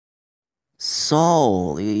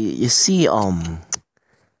So, you see, yeah,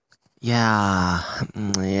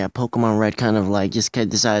 Pokemon Red kind of like just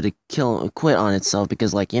decided to quit on itself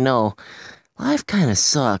because, like, life kind of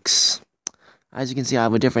sucks. As you can see, I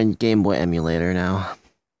have a different Game Boy emulator now.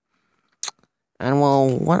 And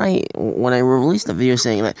well, when I released a video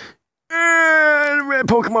saying that,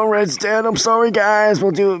 Pokemon Red's dead, I'm sorry guys,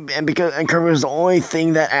 we'll do it, and Kirby was the only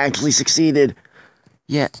thing that actually succeeded.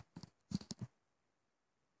 Yeah.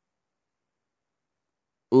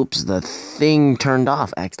 Oops, the thing turned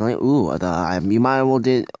off accidentally. Ooh, you might as well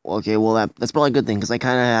did. Okay, well that's probably a good thing because I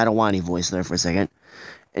kind of had a whiny voice there for a second.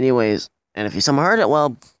 Anyways, and if you somehow heard it,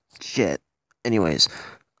 well, shit. Anyways,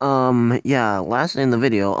 yeah, last in the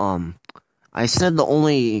video, I said the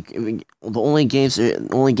only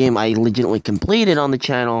game I legitimately completed on the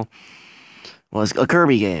channel was a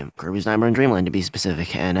Kirby game, Kirby's Nightmare in Dreamland to be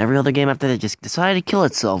specific, and every other game after that just decided to kill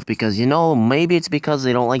itself because maybe it's because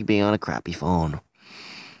they don't like being on a crappy phone.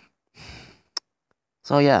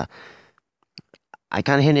 So yeah, I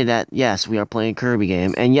kind of hinted at, yes, we are playing a Kirby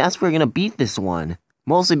game, and yes, we're gonna beat this one,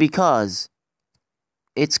 mostly because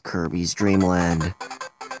it's Kirby's Dream Land.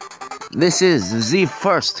 This is the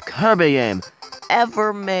first Kirby game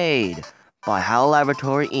ever made by HAL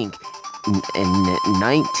Laboratory Inc. in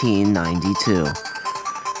 1992.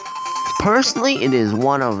 Personally, it is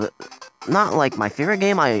one of, not like my favorite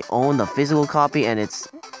game. I own the physical copy, and it's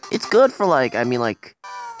good for like a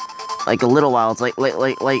little while. It's like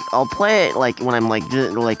I'll play it like when I'm like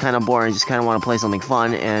kind of bored and just kind of want to play something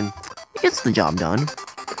fun, and it gets the job done.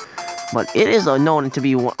 But it is known to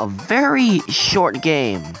be a very short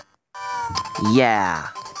game. Yeah.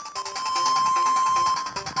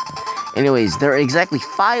 Anyways, there are exactly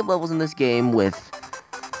 5 levels in this game with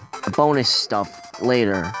bonus stuff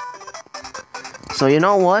later. So you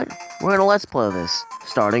know what? We're gonna let's play this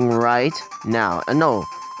starting right now.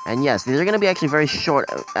 And yes, these are gonna be actually very short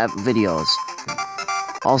videos.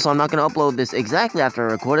 Also, I'm not gonna upload this exactly after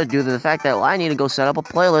I record it due to the fact that I need to go set up a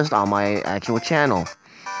playlist on my actual channel.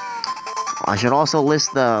 I should also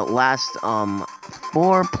list the last 5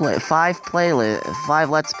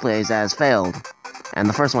 Let's Plays as failed, and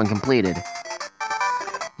the first one completed.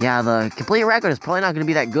 Yeah, the complete record is probably not going to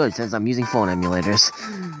be that good since I'm using phone emulators.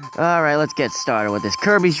 Alright, let's get started with this.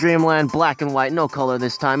 Kirby's Dream Land, black and white, no color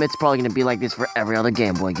this time. It's probably going to be like this for every other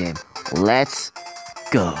Game Boy game. Let's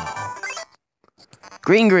go.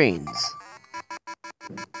 Greens.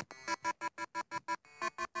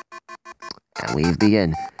 And we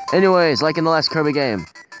begin. Anyways, like in the last Kirby game,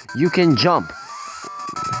 you can jump.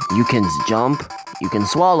 You can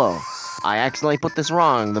swallow. I accidentally put this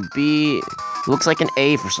wrong. The B looks like an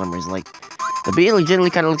A for some reason. Like, the B legitimately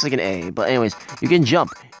kind of looks like an A. But anyways, you can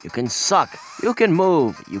jump. You can suck. You can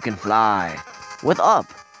move. You can fly. With up.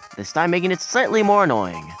 This time making it slightly more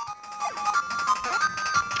annoying.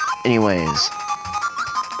 Anyways.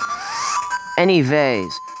 In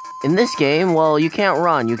this game, well, you can't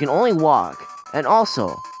run. You can only walk. And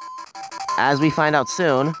also, as we find out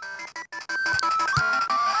soon...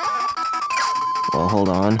 Well, hold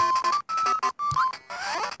on.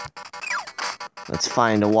 Let's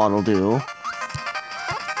find a Waddle Doo.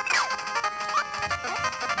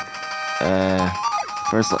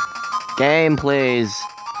 First, game, please.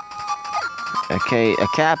 Okay, a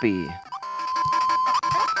Cappy.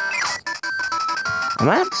 I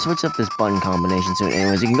might have to switch up this button combination soon.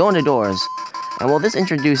 Anyways, you can go into doors. And well, this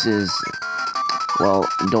introduces... Well,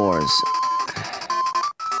 doors.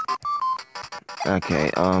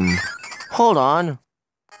 Okay, hold on.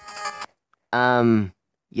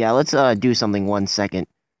 Yeah, let's, do something 1 second.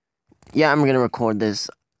 Yeah, I'm gonna record this.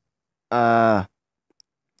 I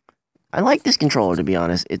like this controller, to be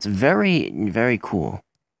honest. It's very, very cool.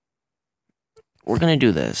 We're gonna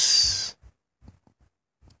do this.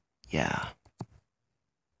 Yeah.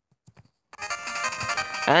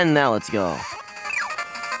 And now let's go.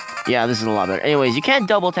 Yeah, this is a lot better. Anyways, you can't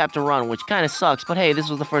double tap to run, which kind of sucks, but hey, this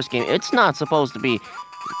was the first game. It's not supposed to be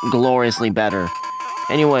gloriously better.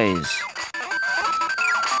 Anyways,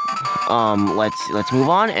 let's move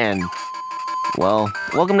on, and well,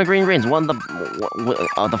 welcome to Greens, one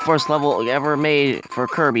of the first level ever made for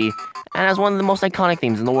Kirby, and has one of the most iconic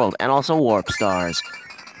themes in the world, and also Warp Stars.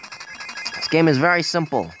 This game is very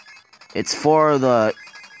simple. It's for the,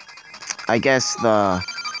 I guess I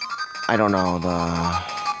don't know,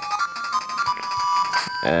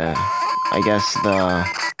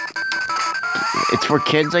 it's for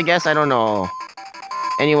kids, I guess, I don't know.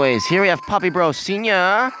 Anyways, here we have Puppy Bro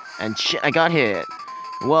Sr., and shit, I got hit.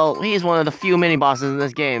 Well, he's one of the few mini-bosses in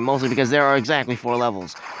this game, mostly because there are exactly 4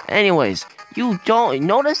 levels. Anyways, you don't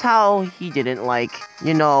notice how he didn't, like,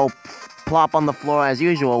 plop on the floor as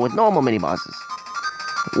usual with normal mini-bosses.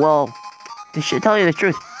 Well, to tell you the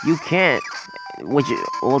truth, you can't.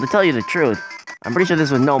 To tell you the truth, I'm pretty sure this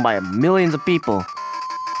was known by millions of people.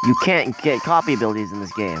 You can't get copy abilities in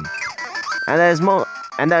this game, and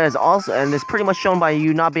that is pretty much shown by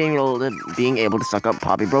you not being able to suck up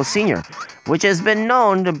Poppy Bros Senior, which has been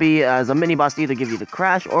known to be as a mini boss to either give you the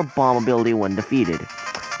crash or bomb ability when defeated.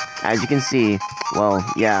 As you can see, well,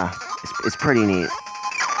 yeah, it's pretty neat.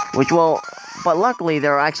 But luckily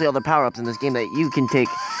there are actually other power-ups in this game that you can take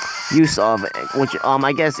use of, which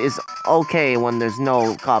I guess is okay when there's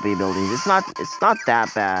no copy abilities. It's not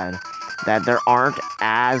that bad that there aren't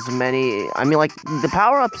as many. I mean, like, the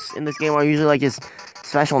power-ups in this game are usually like just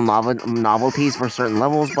special novelties for certain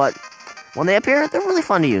levels, but when they appear, they're really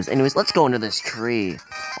fun to use. Anyways, let's go into this tree.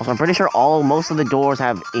 Also, I'm pretty sure most of the doors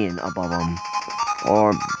have "in" above them,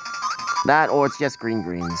 or it's just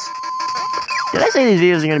greens. Did I say these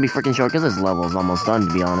videos are gonna be freaking short? Because this level is almost done,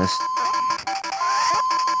 to be honest.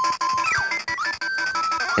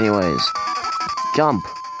 Anyways, jump.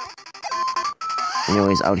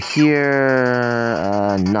 Anyways, out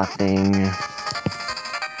here, nothing.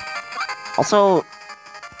 Also,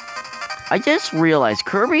 I just realized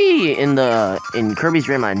Kirby in Kirby's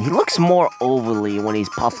Dream Land, he looks more ovally when he's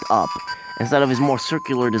puffed up instead of his more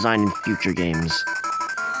circular design in future games.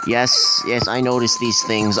 Yes, I noticed these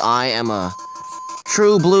things. I am a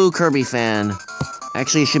true blue Kirby fan.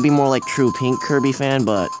 Actually, it should be more like true pink Kirby fan,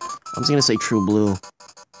 but I'm just gonna say true blue.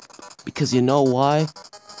 Because you know why?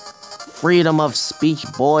 Freedom of speech,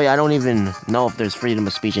 boy. I don't even know if there's freedom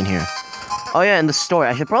of speech in here. Oh yeah, and the story.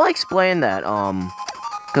 I should probably explain that,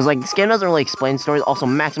 because, like, this game doesn't really explain stories. Also,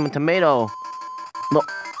 Maximum Tomato,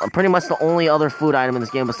 pretty much the only other food item in this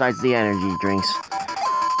game besides the energy drinks.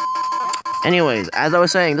 Anyways, as I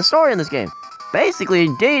was saying, the story in this game. Basically,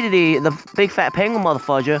 Dedede, the big fat penguin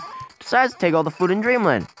motherfudger, decides to take all the food in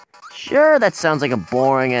Dreamland. Sure, that sounds like a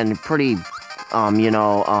boring and pretty,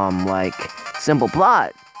 like, simple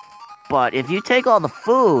plot. But if you take all the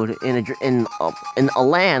food in a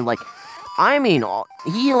land, like, I mean,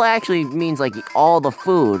 he actually means, like, all the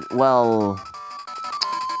food. Well,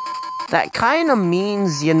 that kind of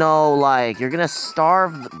means, like, you're gonna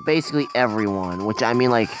starve basically everyone. Which, I mean,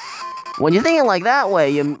 like, when you think it like that way,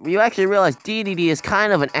 you actually realize Dedede is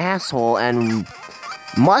kind of an asshole and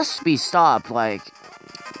must be stopped. Like,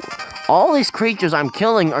 all these creatures I'm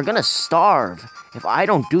killing are gonna starve if I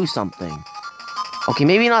don't do something. Okay,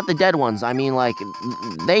 maybe not the dead ones. I mean, like,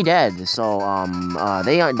 they dead, so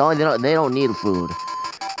they don't need food.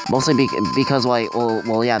 Mostly because, like,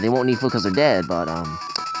 well, yeah, they won't need food because they're dead. But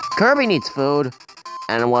Kirby needs food,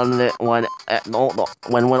 and when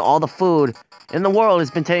all the food in the world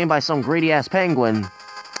has been taken by some greedy ass penguin,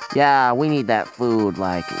 yeah, we need that food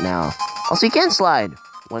like now. Also, you can't slide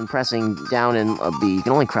when pressing down in a B. You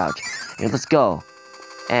can only crouch. And let's go.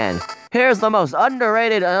 And here's the most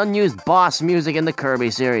underrated and unused boss music in the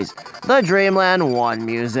Kirby series. The Dreamland 1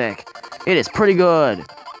 music. It is pretty good.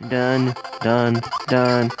 Dun dun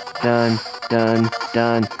dun dun dun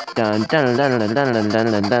dun dun dun.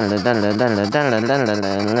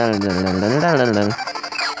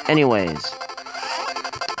 Anyways,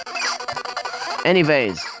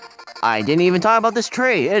 I didn't even talk about this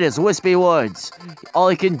tree. It is Wispy Woods. All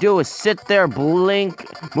he can do is sit there, blink,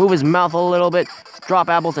 move his mouth a little bit, drop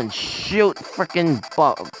apples, and shoot freaking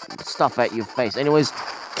stuff at your face. Anyways,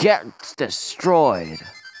 get destroyed.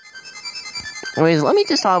 Anyways, let me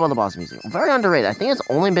just talk about the boss music. Very underrated. I think it's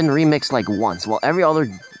only been remixed like once. Well, every other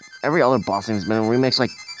boss thing has been remixed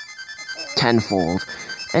like tenfold.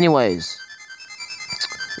 Anyways,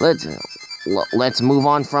 let's move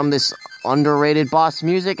on from this underrated boss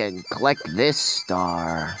music and collect this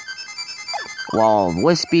star. While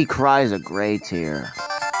Wispy cries a great tear.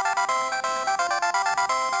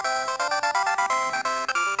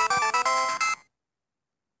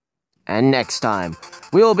 And next time,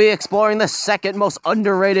 we will be exploring the second most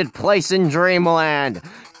underrated place in Dreamland,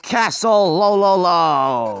 Castle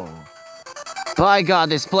Lololo. By God,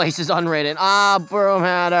 this place is unrated. Ah, Broom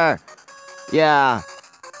Hatter. Yeah,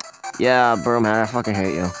 Broom Hatter, I fucking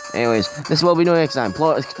hate you. Anyways, this is what we'll be doing next time,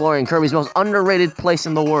 exploring Kirby's most underrated place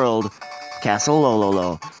in the world, Castle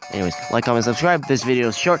Lololo. Anyways, like, comment, subscribe. This video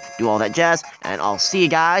is short, do all that jazz, and I'll see you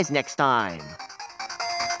guys next time.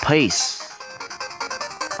 Peace.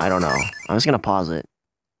 I don't know. I'm just gonna pause it.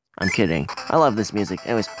 I'm kidding. I love this music.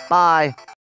 Anyways, bye.